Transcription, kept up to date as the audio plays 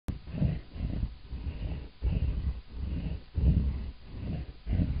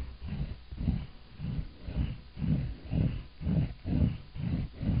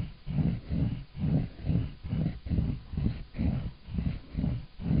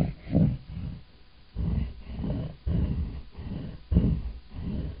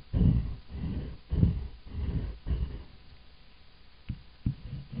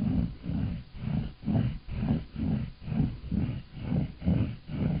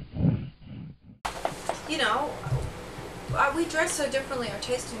you know, we dress so differently. Our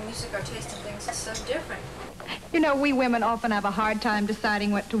taste in music, our taste in things is so different. You know, we women often have a hard time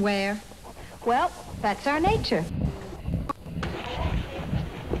deciding what to wear. Well, that's our nature.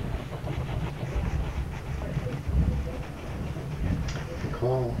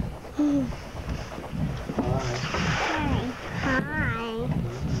 Nicole. Hi. Hi.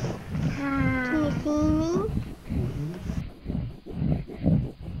 Can you see me?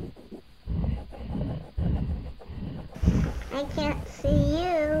 I can't see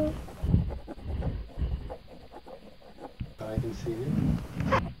you. I can see you.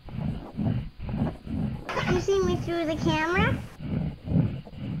 Can you see me through the camera?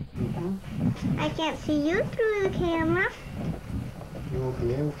 Mm-hmm. I can't see you through the camera. You won't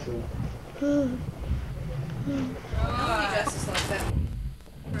be able to. Nobody dresses like that.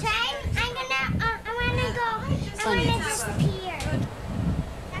 I wanna go. I wanna disappear.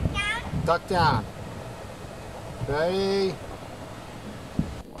 Duck down. Duck down. Ready?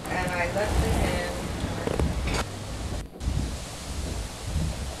 And I left the hand.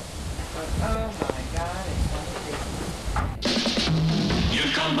 But, oh my God, it's wonderful.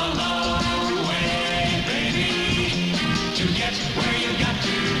 You've come a long way, baby, to get where you got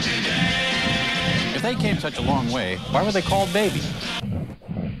to today. If they came such a long way, why were they called babies?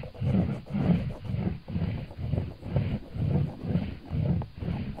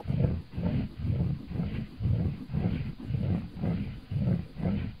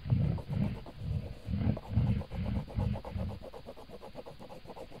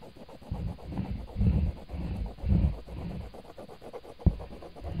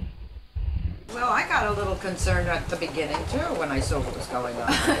 Well, I got a little concerned at the beginning, too, when I saw what was going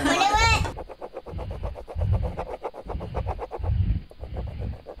on.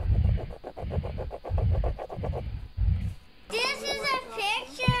 This is a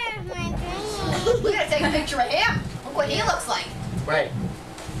picture of my dream. We gotta take a picture of him. Look what he looks like. Right.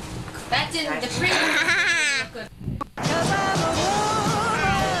 That didn't, the previous look good.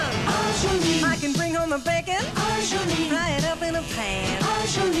 I can bring home the bacon, fry it up in a pan,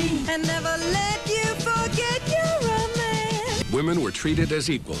 and never let you forget you're a man. Women were treated as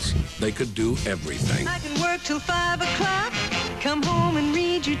equals. They could do everything. I can work till 5 o'clock, come home and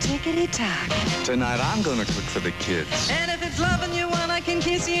read you tickety-tock. Tonight I'm gonna cook for the kids. And if it's loving you one, I can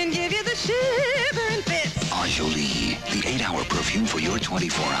kiss you and give you the shivering fits. Jolie, the 8-hour perfume for your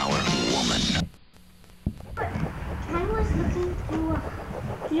 24-hour woman. I was looking through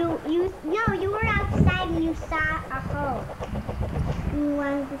no, you were outside and you saw a hole. You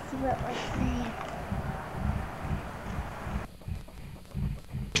wanted to see what was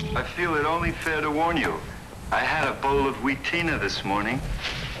there. I feel it only fair to warn you. I had a bowl of wheatina this morning.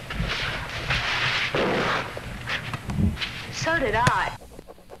 So did I.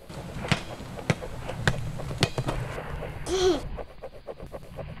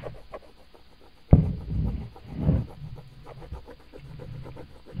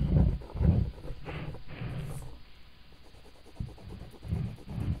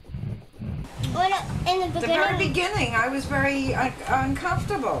 In the very beginning, I was very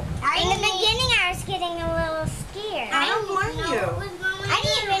uncomfortable. In the beginning, I was getting a little scared. I don't blame you. I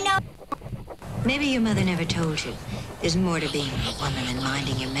didn't even know. Maybe your mother never told you. There's more to being a woman than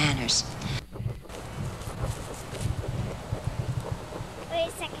minding your manners. Wait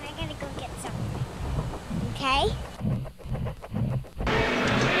a second, I gotta go get something. Okay?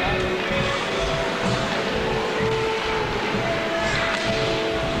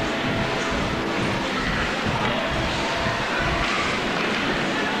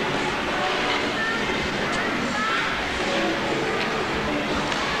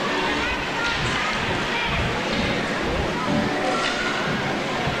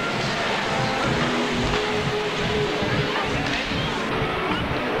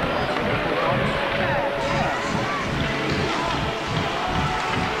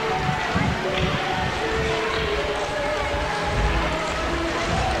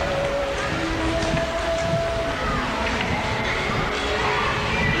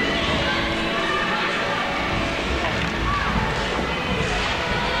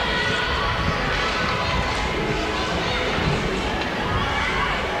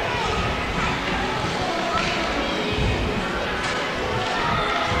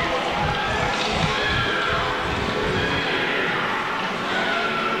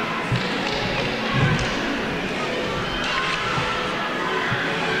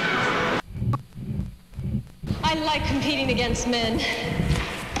 I like competing against men.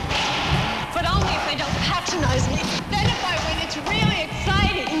 But only if they don't patronize me. Then if I win, it's really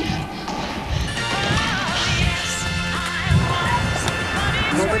exciting.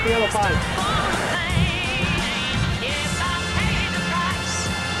 Go get the other pipe.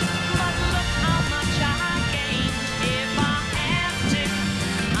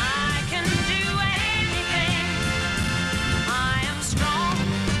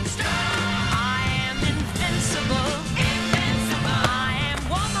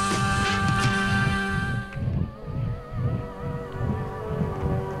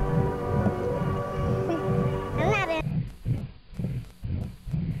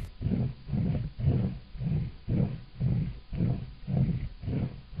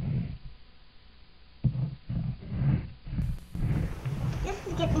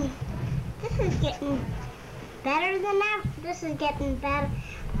 better than that. This is getting better.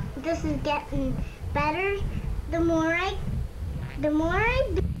 This is getting better. The more I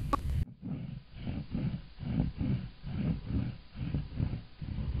do.